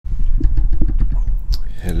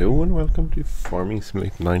Hello and welcome to Farming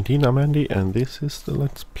Simulator 19. I'm Andy and this is the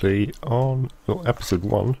Let's Play on episode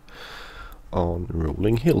 1 on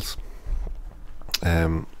rolling hills.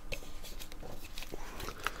 So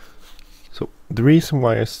the reason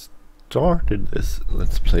why I started this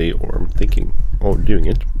Let's Play, or I'm thinking of doing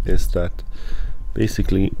it, is that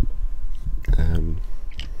basically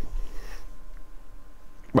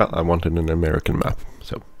well, I wanted an American map,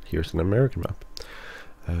 so here's an American map.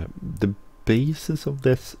 The basis of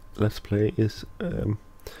this Let's Play is a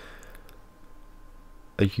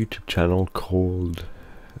YouTube channel called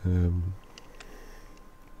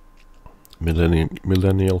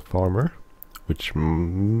Millennial Farmer, which a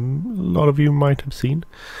lot of you might have seen.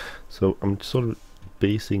 So I'm sort of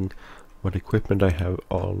basing what equipment I have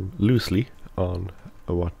on loosely on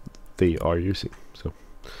what they are using. So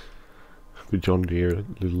with John Deere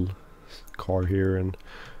little car here, and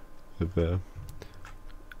with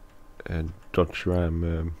and Dodge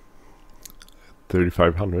Ram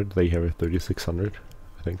 3500, they have a 3600,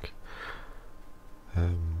 I think.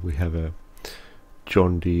 We have a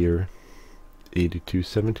John Deere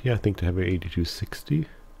 8270, I think they have a 8260.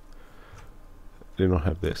 They don't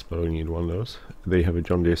have this, but I need one of those. They have a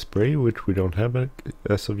John Deere spray, which we don't have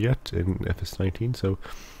as of yet in FS19, so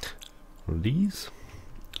one of these.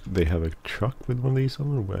 They have a truck with one of these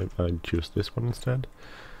on, I choose this one instead.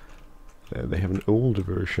 They have an older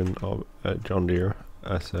version of John Deere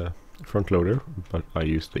as a front loader, but I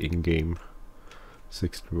use the in-game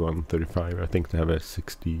 6135. I think they have a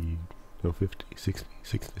 60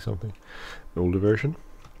 something, an older version.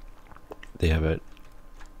 They have a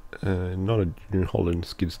not a New Holland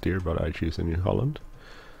skid steer, but I choose a New Holland.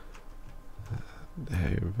 They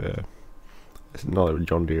have it's not a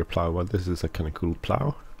John Deere plow, but this is a kind of cool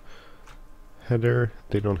plow. Header,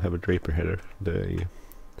 they don't have a draper header. They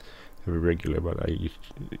have a regular, but I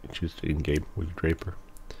choose the in-game with draper.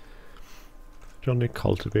 John Deere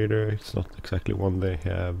cultivator, it's not exactly one they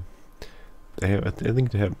have. I think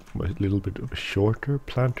they have a little bit of a shorter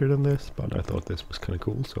planter than this, but I thought this was kind of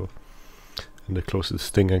cool, so, and the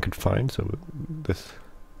closest thing I could find, so this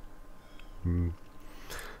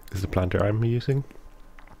is the planter I'm using.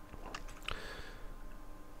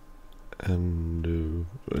 And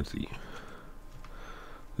let's see.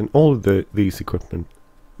 And all of this equipment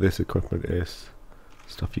is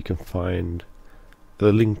stuff you can find.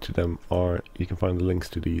 The link to them are, you can find the links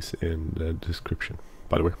to these in the description,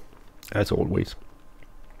 by the way, as always.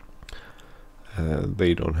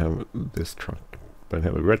 They don't have this truck, but I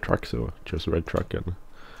have a red truck, so I chose a red truck, and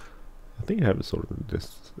I think I have a sort of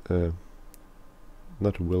this,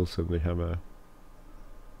 not a Wilson, they have a,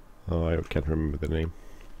 oh, I can't remember the name.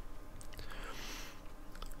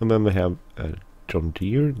 And then they have a John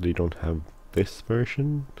Deere. They don't have this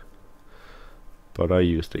version, but I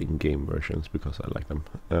use the in-game versions because I like them,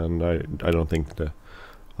 and I don't think the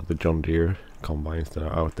other John Deere combines that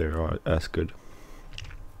are out there are as good.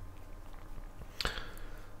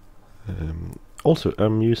 Also,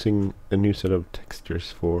 I'm using a new set of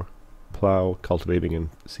textures for plow, cultivating, and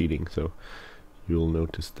seeding, so you'll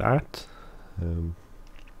notice that. Oh,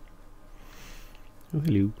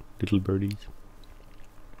 hello, little birdies.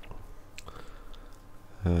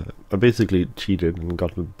 I basically cheated and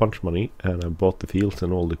got a bunch of money, and I bought the fields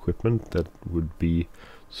and all the equipment that would be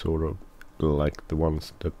sort of like the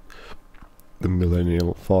ones that the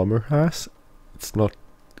Millennial Farmer has. It's not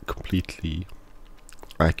completely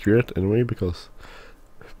accurate anyway, because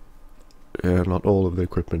not all of the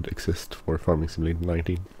equipment exists for Farming Simulator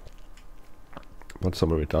 19, but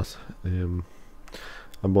some of it does.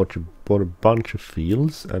 I bought a bunch of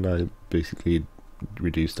fields, and I basically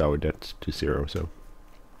reduced our debt to 0, so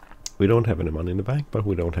we don't have any money in the bank, but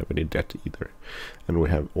we don't have any debt either. And we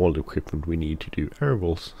have all the equipment we need to do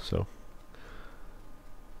arbles, so.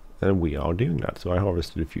 And we are doing that. So I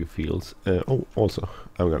harvested a few fields. Oh, also,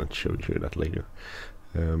 I'm going to show you that later.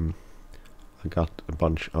 I got a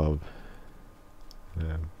bunch of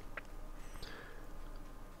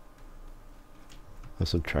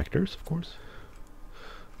some tractors, of course.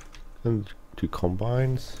 And 2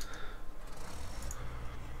 combines.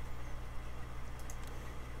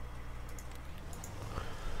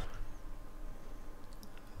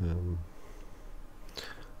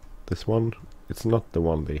 This one, it's not the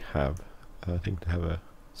one they have. I think they have a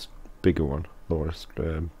bigger one, or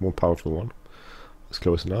more powerful one. It's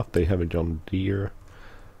close enough. They have a John Deere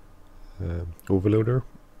overloader.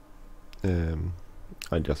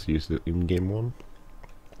 I just used the in-game one.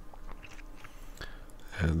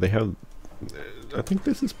 They have, I think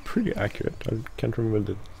this is pretty accurate. I can't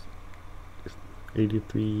remember the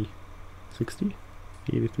 8360,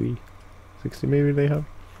 8360 maybe they have.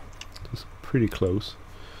 It's pretty close.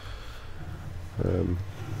 Um,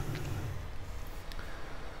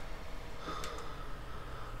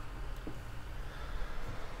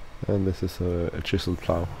 and this is a Chisel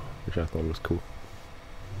plow, which I thought was cool.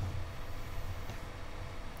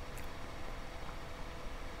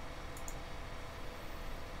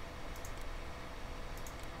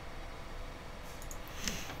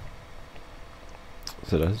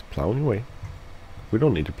 So that's plowing away. We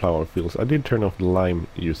don't need to plow our fields. I did turn off the lime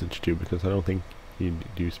usage too, because I don't think you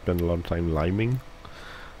do spend a lot of time liming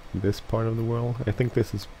this part of the world. I think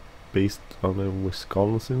this is based on the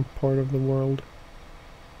Wisconsin part of the world.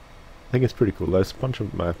 I think it's pretty cool. There's a bunch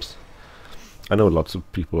of maps. I know lots of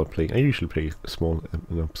people are playing. I usually play small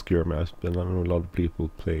and obscure maps, but I know a lot of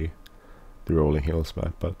people play the Rolling Hills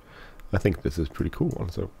map, but I think this is a pretty cool one.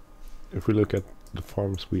 So if we look at the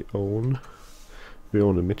farms we own, we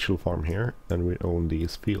own the Mitchell farm here, and we own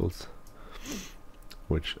these fields,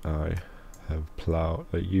 which I have plowed.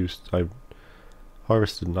 I've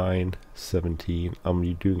harvested 9, 17.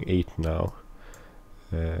 I'm doing 8 now.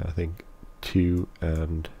 I think 2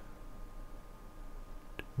 and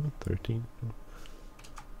 13.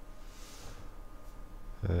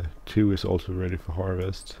 2 is also ready for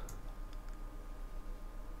harvest.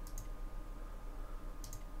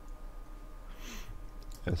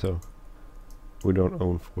 And so we don't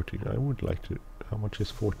own 14. I would like to. How much is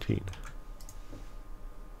 14?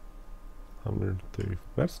 130.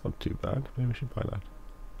 That's not too bad. Maybe we should buy that.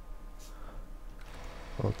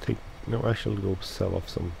 I'll take. No, I shall go sell off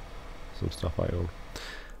some stuff I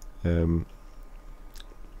own.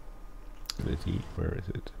 Let's see. Where is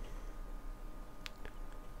it?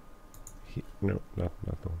 No, not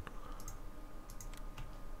that one.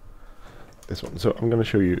 This one. So I'm gonna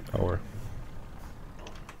show you our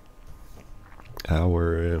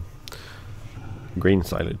grain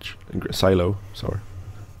silo, sorry,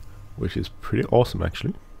 which is pretty awesome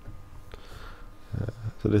actually.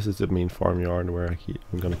 So this is the main farmyard where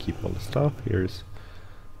I'm gonna keep all the stuff. Here's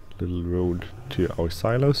a little road to our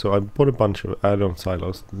silo. So I bought a bunch of add-on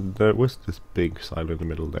silos. There was this big silo in the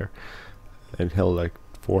middle there. It held like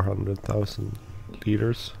 400,000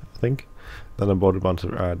 liters, I think. Then I bought a bunch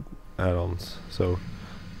of add-ons. So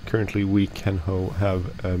currently we can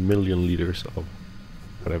have 1 million liters of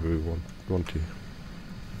whatever we want to.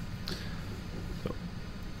 So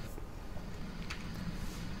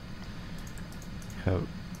have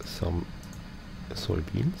some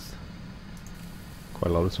soybeans,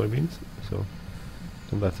 quite a lot of soybeans. So,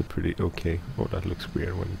 and that's a pretty okay. Oh, that looks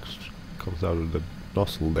weird when it comes out of the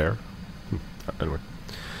nozzle there. Anyway,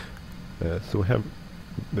 so we have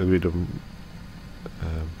a bit of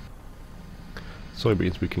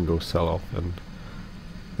soybeans we can go sell off, and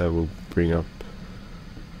that will bring up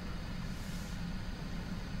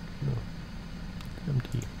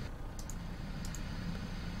empty.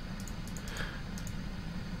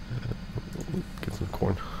 Get some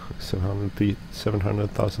corn.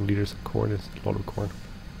 700,000 liters of corn is a lot of corn.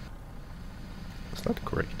 Is that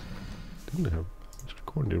correct? Didn't we have how much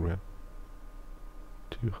corn did we have?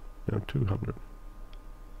 200.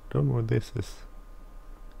 Don't know where this is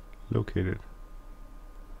located.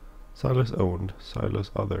 Silos owned,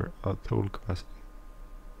 silos other, total capacity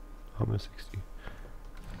 160.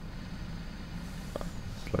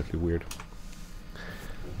 Slightly weird.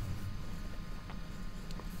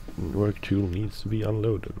 Work tool needs to be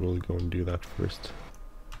unloaded. We'll go and do that first.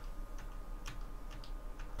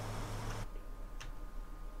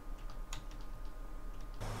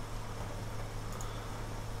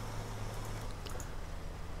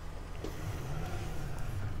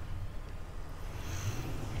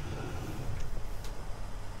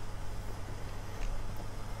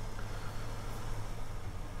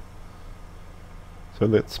 So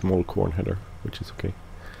that small corn header, which is okay.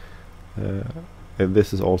 And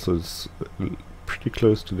this is also pretty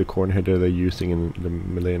close to the corn header they're using in the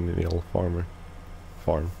millennial farm.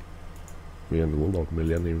 We in the world of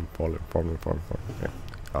millennium farm.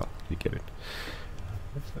 Yeah, you get it.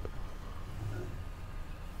 So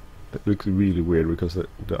it looks really weird because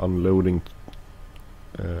the unloading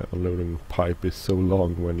pipe is so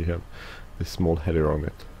long when you have this small header on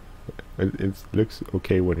it. It looks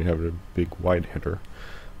okay when you have a big wide header,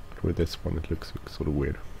 but with this one it looks sort of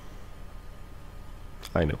weird.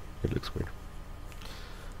 I know, it looks weird.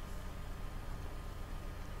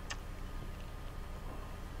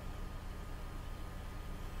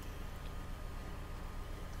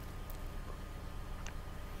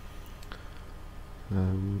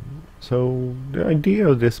 So the idea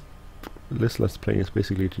of this Let's Play is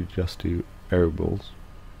basically to just do arables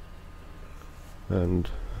and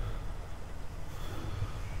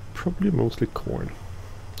probably mostly corn.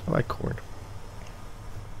 I like corn.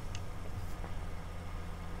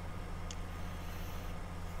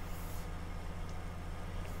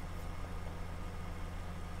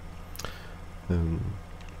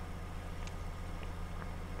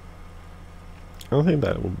 I think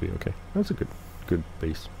that will be okay. That's a good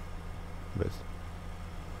base. This.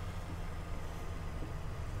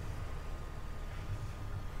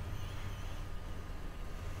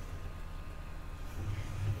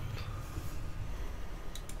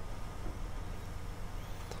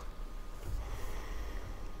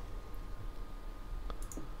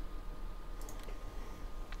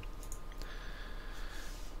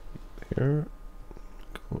 Here,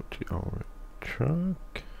 go to our truck.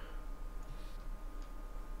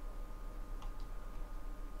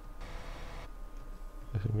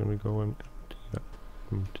 I think I'm gonna go and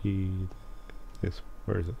empty this.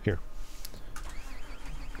 Where is it? Here.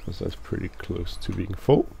 Because that's pretty close to being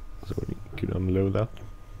full, so we can unload that.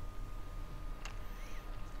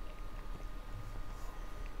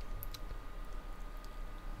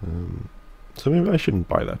 So maybe I shouldn't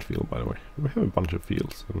buy that field, by the way. We have a bunch of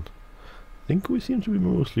fields, and I think we seem to be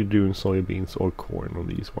mostly doing soybeans or corn on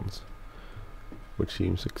these ones, which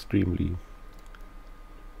seems extremely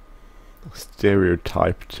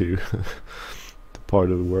stereotyped to the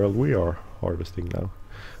part of the world we are harvesting now.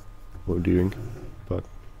 We're doing, but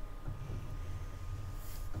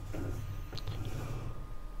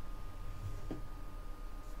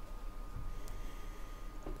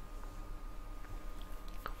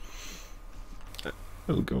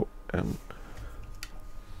we'll go and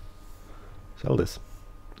sell this,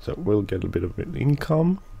 so we'll get a bit of an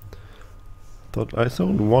income. Thought I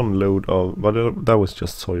sold one load of, but that was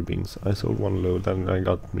just soybeans. I sold one load and I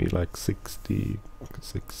got me like 60,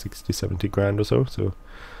 70 grand or so, so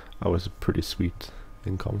that was a pretty sweet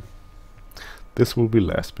income. This will be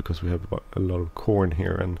less because we have a lot of corn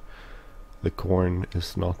here, and the corn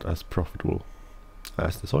is not as profitable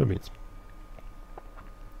as the soybeans.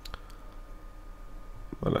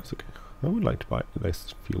 Well, that's okay. I would like to buy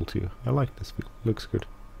this field too. I like this field. Looks good.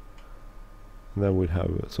 And then we'd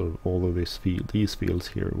have sort of all of these fields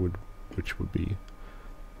here, which would be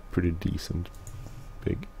pretty decent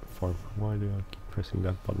big farm. Why do I keep pressing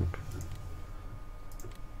that button?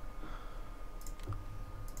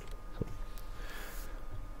 So,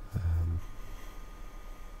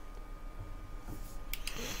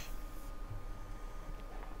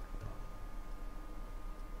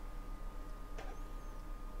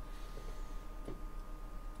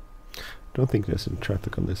 don't think there's any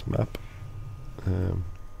traffic on this map,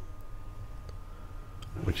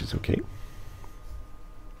 which is okay.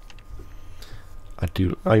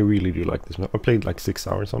 I really do like this map. I played like 6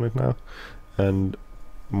 hours on it now, and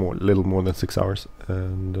little more than 6 hours,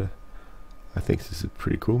 and I think this is a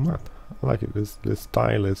pretty cool map. I like it. This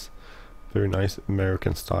style is very nice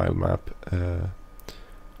American style map,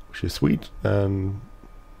 which is sweet, and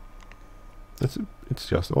it's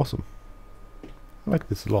just awesome. I like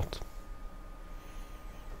this a lot.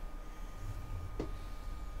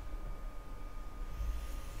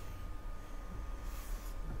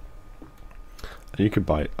 You could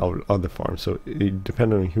buy other farms, so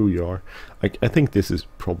depending on who you are, I think this is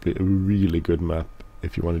probably a really good map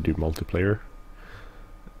if you want to do multiplayer.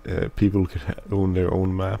 People could own their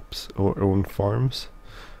own maps or own farms,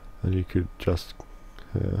 and you could just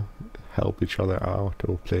help each other out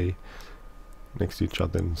or play next to each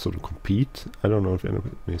other and sort of compete. I don't know if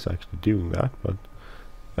anyone is actually doing that, but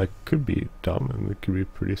that could be done, and it could be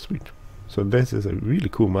pretty sweet. So this is a really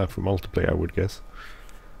cool map for multiplayer, I would guess.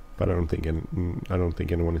 But I don't think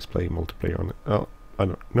anyone is playing multiplayer on it. Oh, I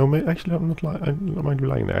don't know. Actually, I'm not lying. I might be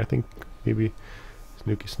lying there. I think maybe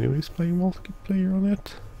Snooky Snoo is playing multiplayer on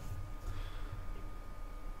it.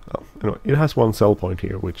 Oh, anyway, it has one sell point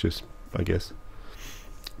here, which is, I guess,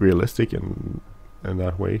 realistic in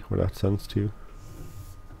that way, or that sense too.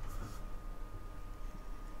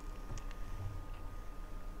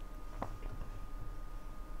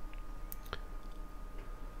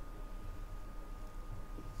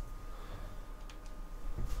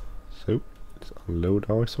 So let's unload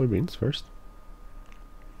our soybeans first.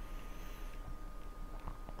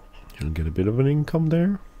 You'll get a bit of an income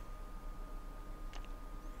there.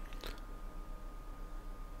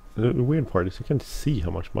 The weird part is you can't see how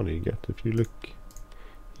much money you get. If you look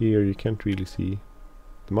here, you can't really see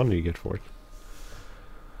the money you get for it.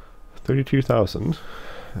 32,000.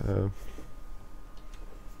 Then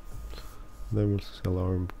we'll sell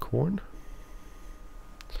our corn.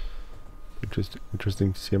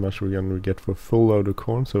 Interesting to see how much we're going to get for a full load of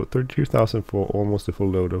corn. So 32,000 for almost a full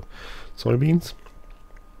load of soybeans.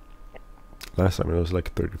 Last time it was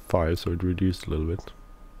like 35, so it reduced a little bit.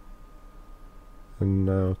 And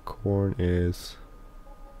now corn is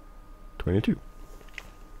 22.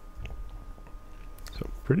 So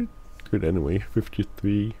pretty good anyway.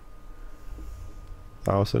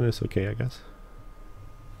 53,000 is okay, I guess.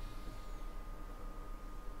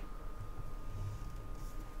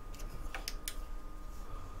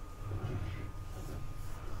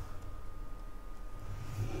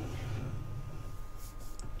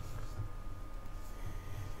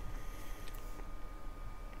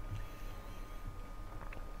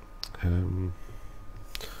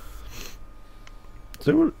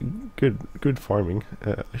 So good farming.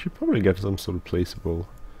 I should probably get some sort of placeable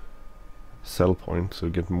sell point, so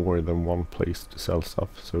get more than one place to sell stuff,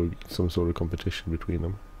 so some sort of competition between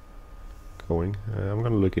them going. I'm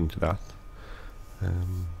gonna look into that.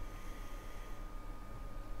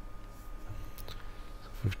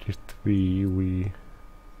 53, we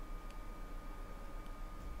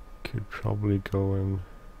could probably go and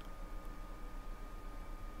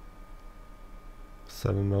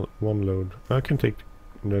sell another one load. I can take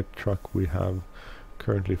the truck we have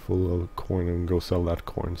currently full of corn and go sell that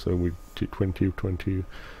corn. So we do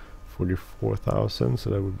 44,000.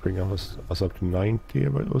 So that would bring us up to 90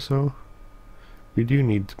 or so. We do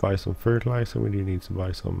need to buy some fertilizer. We do need to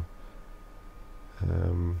buy some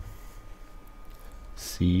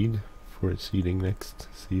seed for seeding next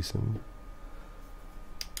season.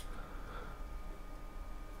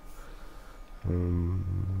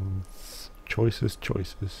 Choices.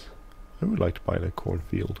 I would like to buy the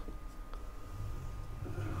cornfield.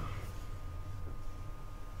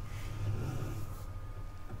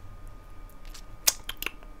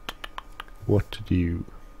 What to do?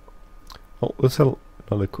 Oh, let's sell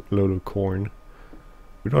another load of corn.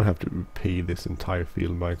 We don't have to pay this entire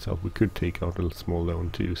field by itself. We could take out a small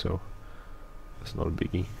loan too, so that's not a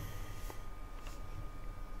biggie.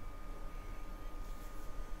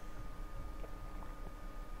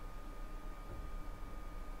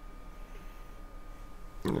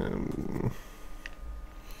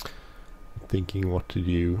 Thinking what to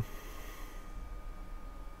do.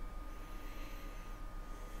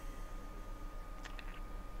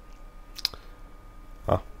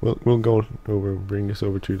 We'll go over, bring this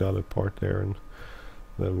over to the other part there, and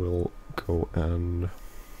then we'll go and,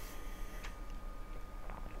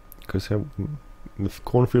 because the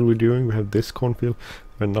cornfield we're doing, we have this cornfield,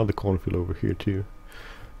 we have another cornfield over here too,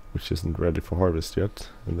 which isn't ready for harvest yet,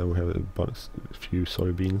 and then we have a few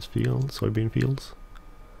soybean fields.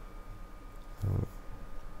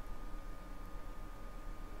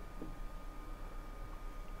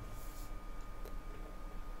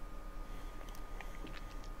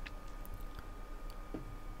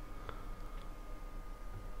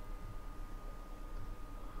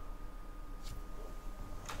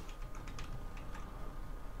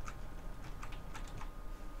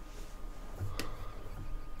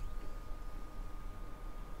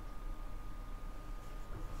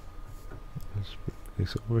 Let's put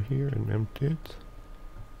this over here and empty it.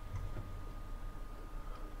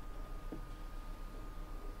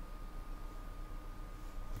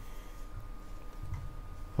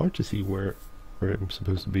 Hard to see where I'm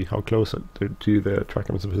supposed to be, how close to the track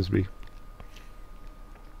I'm supposed to be.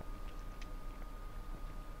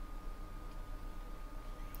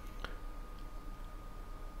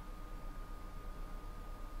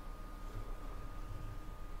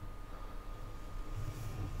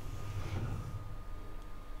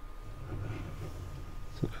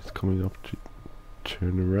 So that's coming up to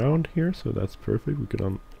turn around here, so that's perfect. We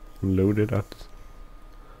can unload it at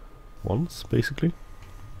once, basically.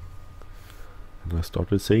 And I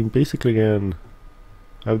started saying basically again.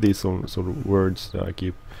 I have these sort of words that I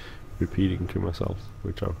keep repeating to myself,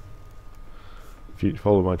 which if you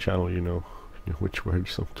follow my channel, you know which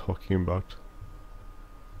words I'm talking about.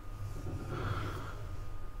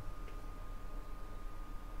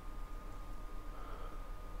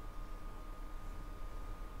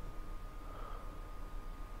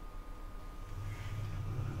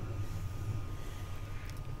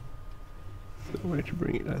 The way to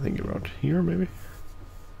bring it, I think, around here maybe.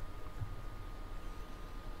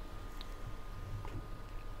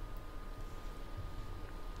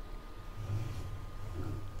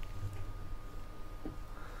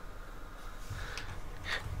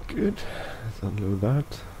 Good. Let's unload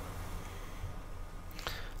that.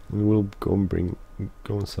 And we'll go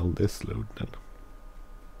and sell this load then.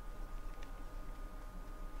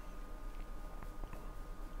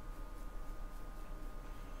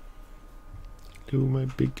 Do my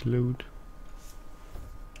big load.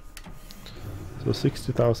 So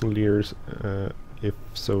 60,000 litres, if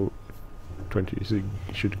so 20, so you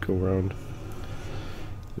should go around,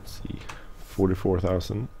 let's see,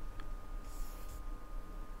 44,000.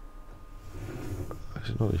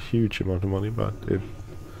 It's not a huge amount of money, but it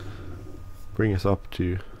brings us up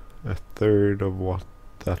to a third of what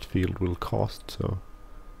that field will cost, so,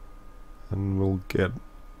 and we'll get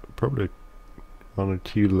probably 1 or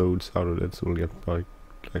 2 loads out of it, so we'll get like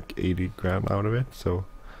 80 grand out of it. So,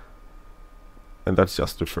 and that's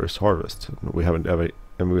just the first harvest. We haven't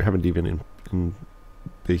even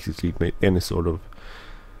basically made any sort of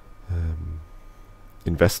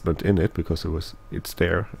investment in it because it's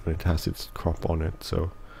there and it has its crop on it.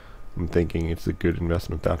 So I'm thinking it's a good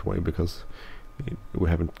investment that way, because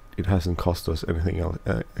it hasn't cost us anything else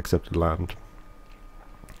except the land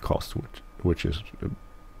cost, which is a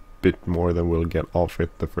bit more than we'll get off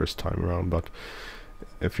it the first time around. But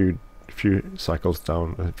a few cycles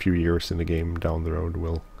down, a few years in the game down the road,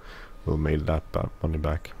 we'll make that money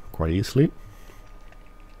back quite easily.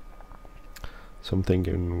 So I'm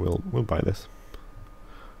thinking we'll buy this.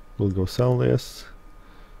 We'll go sell this,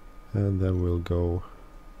 and then we'll go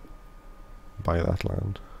buy that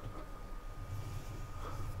land.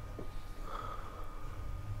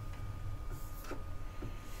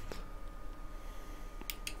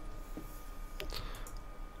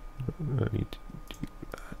 I need to do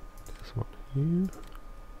that. This one here.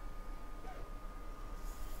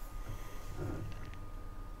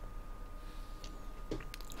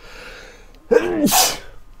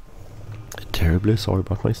 Terribly sorry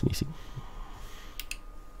about my sneezing.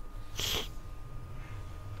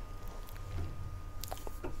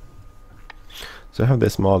 So I have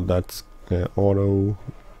this mod that's auto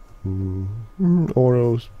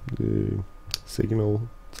signal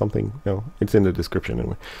something. No, it's in the description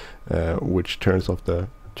anyway. Which turns off the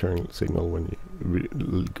turn signal when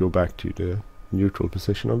you go back to the neutral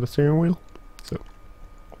position of the steering wheel. So,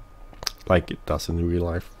 like it does in real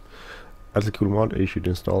life. That's a cool mod. You should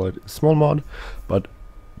install it. It's a small mod, but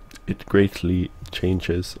it greatly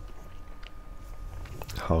changes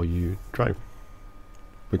how you drive,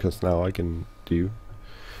 because now I can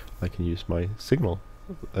use my signal,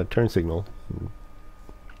 turn signal.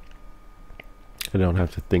 I don't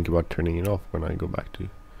have to think about turning it off when I go back to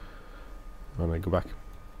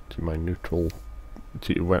my neutral,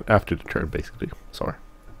 after the turn, basically. Sorry,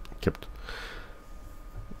 kept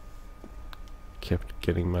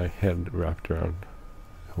getting my head wrapped around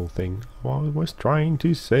the whole thing. What I was trying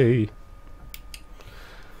to say.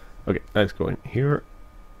 Okay, let's go in here.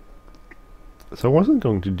 So I wasn't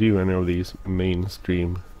going to do any of these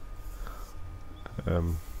mainstream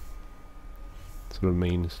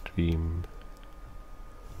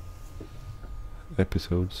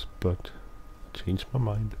episodes, but changed my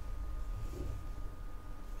mind.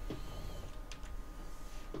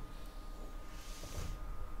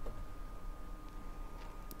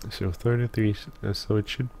 So 33, so it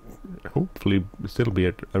should hopefully still be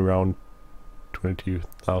at around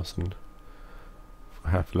 22,000 for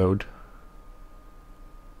half load.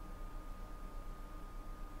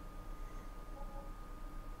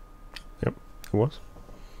 Yep, it was.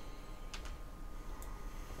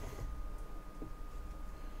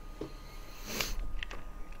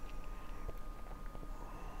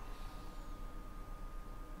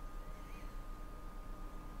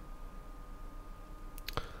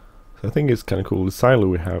 I think it's kind of cool. The silo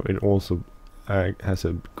we have, it also has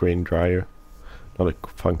a grain dryer, not a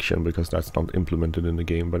function because that's not implemented in the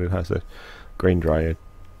game, but it has a grain dryer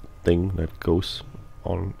thing that goes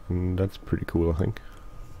on, and that's pretty cool, I think.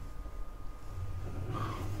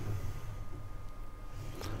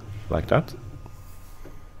 Like that.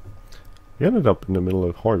 We ended up in the middle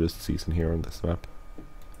of harvest season here on this map.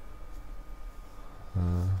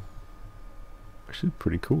 Actually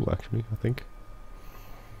pretty cool, actually, I think.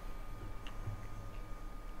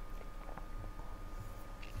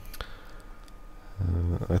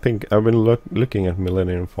 I think I've been looking at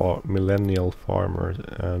millennial farmers,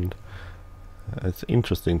 and it's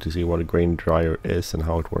interesting to see what a grain dryer is and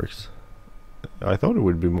how it works. I thought it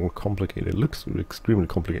would be more complicated. It looks extremely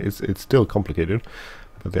complicated. It's still complicated,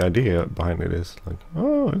 but the idea behind it is like,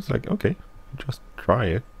 oh, it's like, okay, just try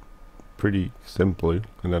it pretty simply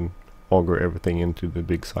and then auger everything into the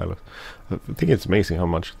big silos. I think it's amazing how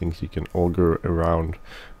much things you can auger around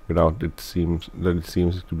without it seems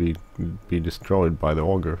to be destroyed by the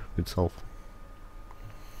auger itself.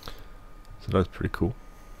 So that's pretty cool.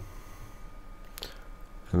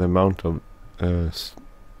 And the amount of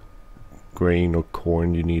grain or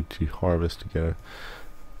corn you need to harvest to get a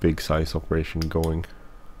big size operation going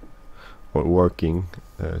or working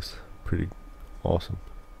is pretty awesome.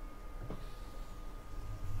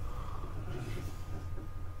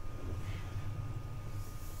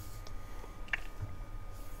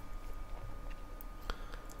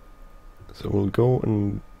 So we'll go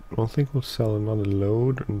and I think we'll sell another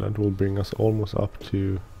load, and that will bring us almost up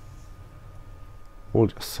to, we'll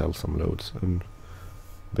just sell some loads, and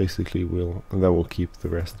basically that will keep the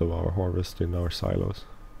rest of our harvest in our silos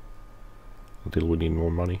until we need more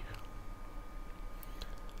money,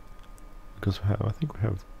 because I think we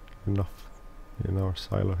have enough in our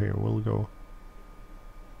silo here. We'll go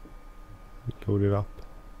load it up.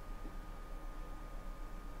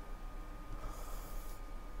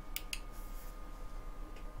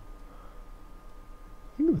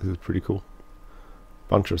 This is pretty cool.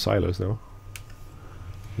 Bunch of silos though.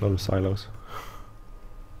 A lot of silos.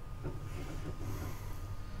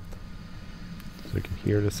 So you can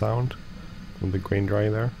hear the sound from the grain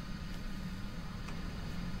drying there.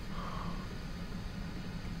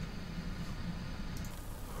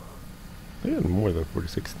 They had more than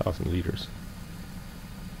 46,000 liters.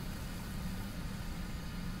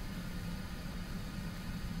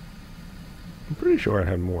 I'm pretty sure I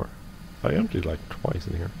had more. I emptied like twice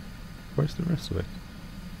in here. Where's the rest of it?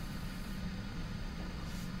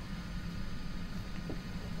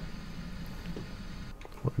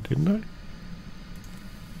 What, didn't I?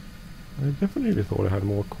 I definitely thought I had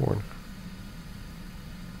more corn.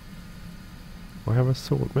 Or have I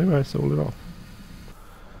sold? Maybe I sold it off.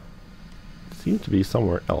 It seems to be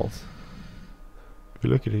somewhere else. If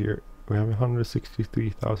you look at here, we have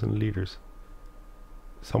 163,000 liters.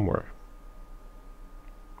 Somewhere.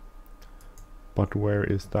 But where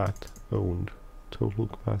is that owned? Total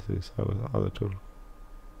capacity, other total.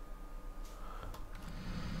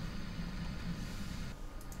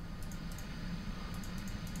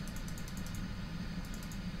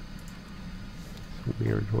 So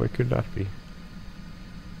weird, where could that be?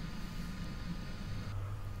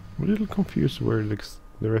 I'm a little confused where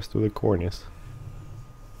the rest of the corn is.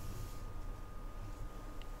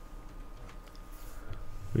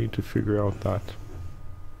 We need to figure out that.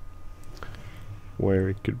 Where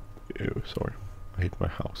it could... Oh, sorry. I hit my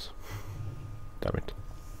house. Damn it.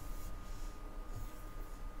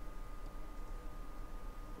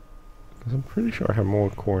 Because I'm pretty sure I have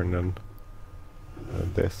more corn than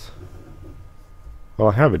this. Well,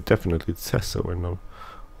 I have it definitely. It says so on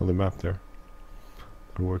the map there.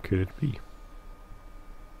 But where could it be?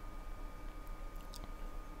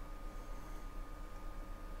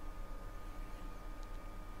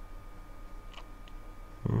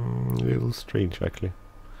 A little strange actually,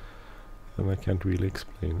 and I can't really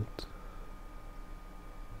explain it.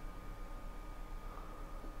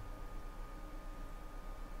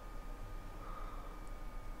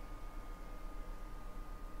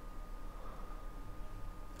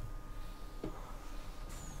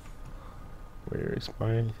 Where is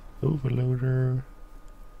my overloader?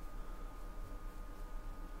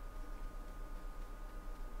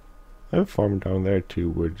 I have a farm down there too,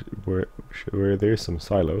 where there's some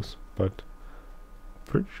silos, but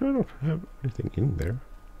pretty sure I don't have anything in there.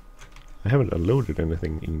 I haven't unloaded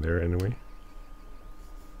anything in there anyway.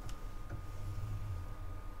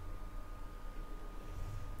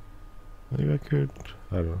 Maybe I could,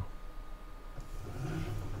 I don't know.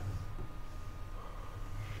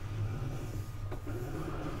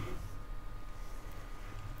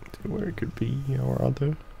 See where it could be, or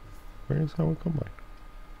other. Where is our combine?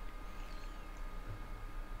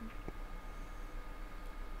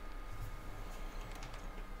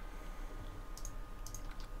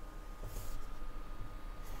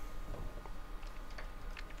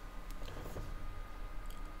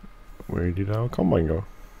 Where did our combine go?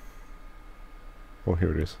 Oh,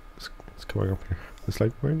 here it is. It's coming up here. It's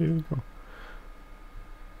like, where did it go?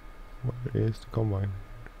 Where is the combine?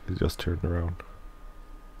 It just turned around.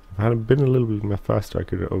 If I had been a little bit more faster, I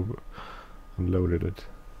could have unloaded it.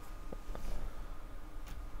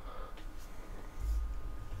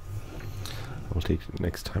 I'll take it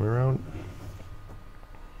next time around.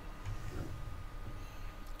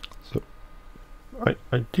 So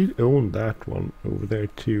I did own that one over there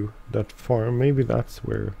too, that farm. Maybe that's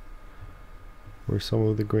where some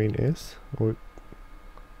of the grain is, or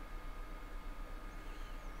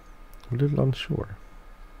I'm a little unsure.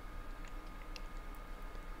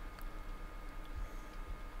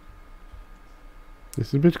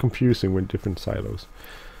 It's a bit confusing with different silos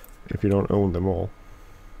if you don't own them all.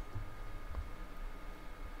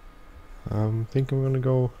 I think I'm gonna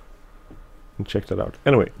go and check that out.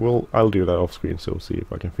 Anyway, I'll do that off screen, so see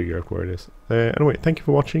if I can figure out where it is. Anyway, thank you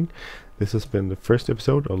for watching. This has been the first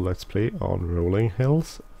episode of Let's Play on Rolling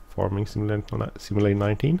Hills Farming Simulator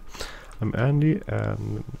 19. I'm Andy,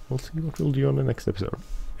 and we'll see what we'll do on the next episode.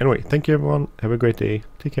 Anyway, thank you everyone. Have a great day.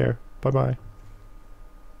 Take care. Bye bye.